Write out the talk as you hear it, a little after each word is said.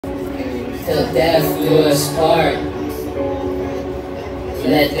till death do us part.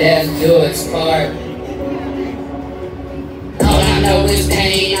 Let death do its part. All I know is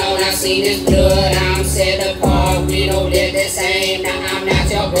pain, all I seen is blood. I'm set apart, we don't live the same. Now I'm not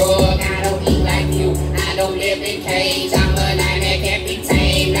your drug, I don't eat like you, I don't live in cage. I'm a lion that can't be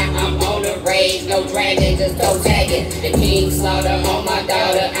tamed. Now I'm on the rage, no dragon, just go jagging. The king slaughter on my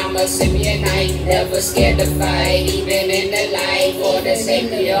daughter, I'm a Simeon knight. Never scared to fight, even in the light. For the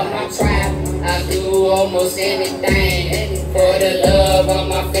safety of my tribe, I do almost anything. For the love of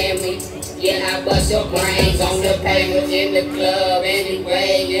my family, yeah, I bust your brains on the pavement, in the club,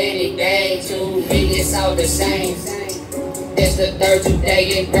 anyway, any day. To me, it's all the same. It's the third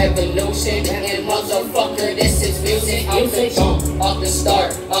Judean revolution, and motherfucker, this is music. Off the jump, off the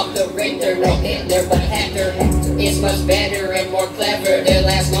start, off the Richter, no Hitler, but Hector. It's much better and more clever. It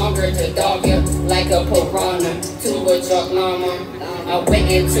lasts longer to dog you like a piranha to a drunk llama. I went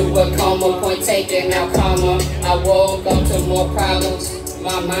into a coma, point taken, now comma. I woke up to more problems.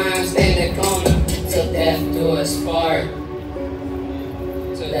 My mind's been a coma. Till death do us part.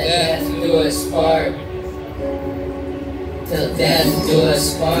 Till death do us part. Till death do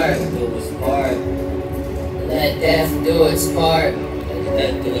us part. Let death do its part. Let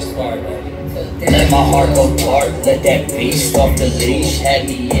death do its part, baby. Let my heart go part, let that beast off the leash. Had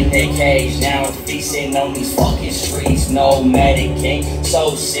me in that cage, now I'm feasting on these fucking streets. Nomadic king,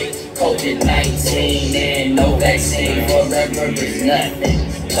 so sick, COVID-19 and no vaccine. Forever is nothing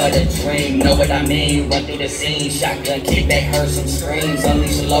but a dream, know what I mean? Run through the scene, shotgun, kick back, heard some screams.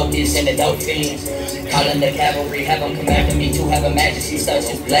 Unleash the locusts and the dope fiends. Calling the cavalry, have them commanding me to have a majesty such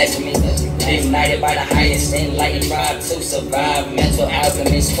as blasphemy. Ignited by the highest enlightened tribe to survive. Mental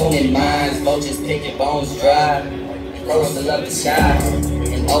alchemists, cooling minds, vultures picking bones dry. Rose to love the sky,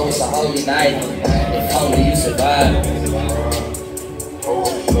 and oh, it's a holy night. If only you survive.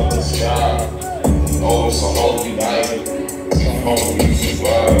 Rose to love the sky, oh, it's a holy night. If only you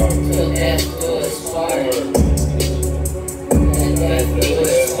survive. Till death do us part. Till death do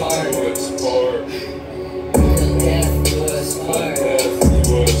us part. Till death do us part.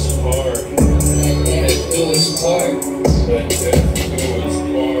 Let death do us part. Let death do its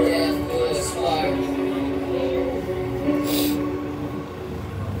part. Death do us part.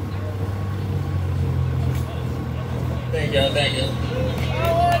 Thank you, thank you.